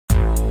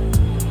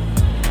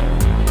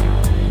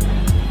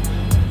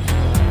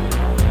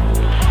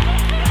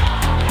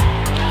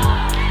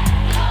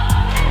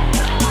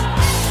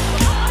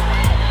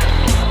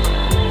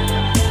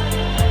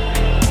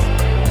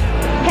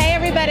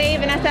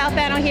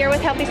here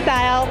with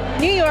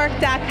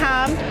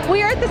HealthyStyleNY.com.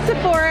 We are at the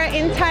Sephora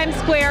in Times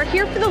Square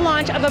here for the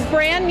launch of a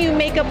brand new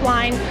makeup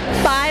line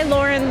by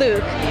Lauren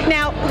Luke.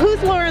 Now,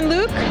 who's Lauren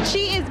Luke?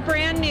 She is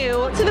brand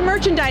new to the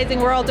merchandising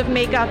world of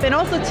makeup and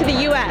also to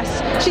the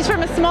US. She's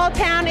from a small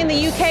town in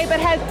the UK but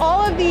has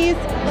all of these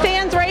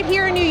fans right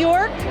here in New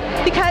York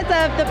because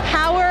of the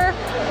power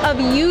of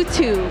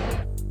YouTube.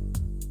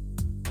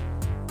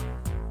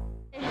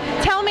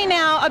 Tell me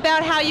now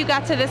about how you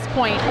got to this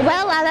point.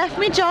 Well, I left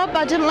my job.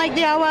 I didn't like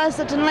the hours.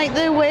 I didn't like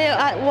the way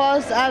it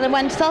was. And I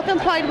went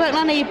self-employed, working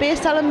on eBay,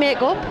 selling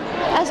makeup.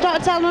 I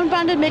started selling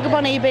unbranded makeup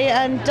on eBay,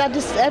 and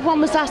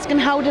everyone was asking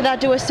how did I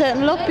do a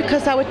certain look,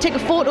 because I would take a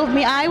photo of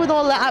my eye with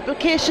all the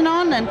application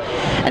on, and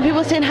people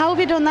were saying, how have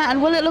you done that,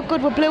 and will it look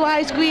good with blue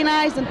eyes, green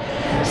eyes? And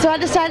so I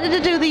decided to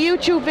do the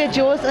YouTube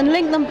videos and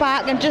link them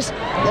back and just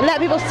let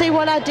people see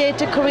what I did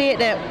to create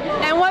it.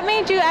 And what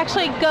made you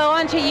actually go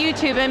onto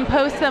YouTube and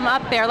post them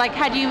up there? Like,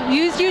 had you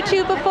used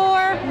YouTube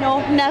before?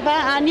 No, never.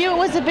 I knew it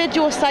was a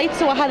video site,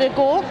 so I had to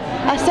go.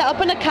 I set up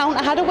an account,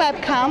 I had a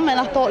webcam, and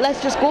I thought,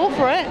 let's just go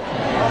for it.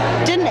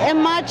 Didn't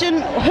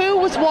imagine who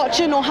was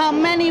watching or how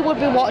many would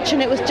be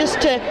watching. It was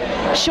just to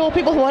show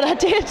people what I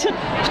did.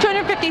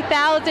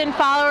 250,000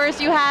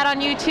 followers you had on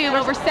YouTube,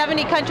 over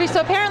 70 countries,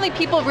 so apparently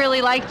people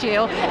really liked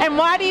you. And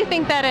why do you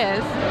think that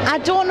is? I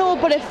don't know,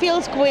 but it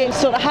feels great.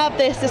 So to have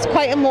this is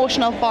quite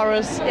emotional for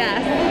us.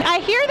 Yes. I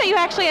hear that you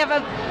actually have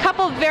a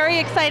couple very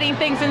exciting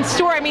things in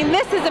store. I mean,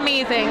 this is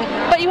amazing,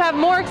 but you have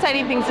more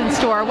exciting things in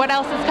store. What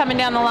else is coming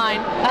down the line?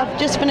 I've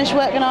just finished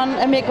working on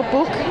a makeup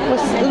book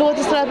with loads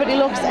of celebrity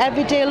looks,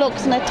 everyday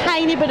looks, and a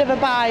tiny bit of a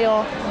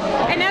bio.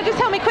 And now just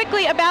tell me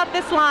quickly about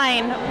this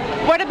line.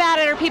 What about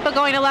it are people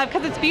going to love?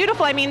 Because it's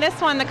beautiful. I mean, this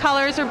one, the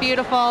colors are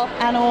beautiful.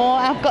 I know,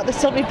 I've got the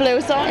silky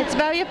blues on. It's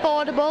very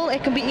affordable.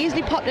 It can be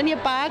easily popped in your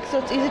bag, so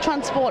it's easily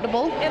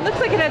transportable. It looks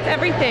like it has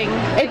everything.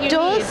 It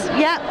does,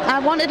 yeah. I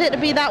wanted it to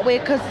be that way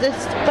because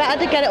it's better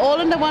to get it all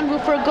under one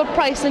roof for a good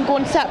price than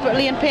going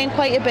separately and paying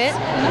quite a bit.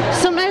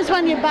 Sometimes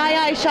when you buy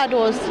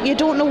eyeshadows, you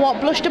don't know what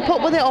blush to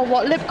put with it or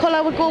what lip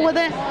colour would go with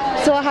it.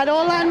 So I had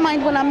all that in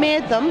mind when I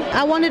made them.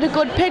 I wanted a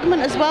good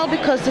pigment as well,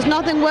 because there's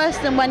nothing worse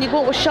than when you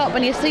go to a shop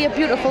and you see a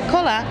beautiful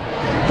colour,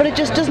 but it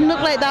just doesn't look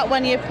like that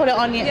when you put it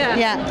on you.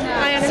 Yeah.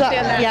 I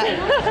understand that. Yeah,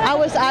 I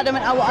was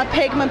adamant. I want a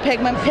pigment.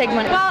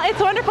 Well, it's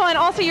wonderful, and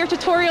also your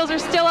tutorials are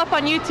still up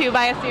on YouTube,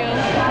 I assume.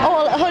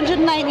 Oh,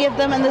 190 of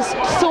them, and there's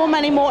so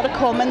many more to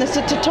come. And there's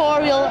a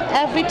tutorial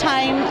every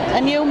time a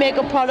new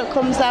makeup product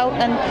comes out,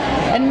 and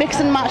mix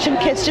and matching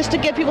kits just to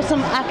give people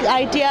some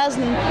ideas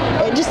and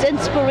just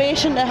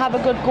inspiration to have a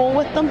good go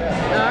with them. All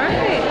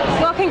right.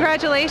 Well,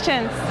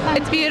 congratulations.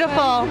 It's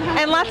beautiful,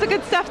 and lots of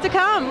good stuff to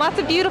come. Lots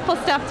of beautiful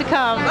stuff to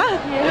come.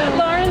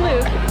 Lauren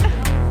Luke.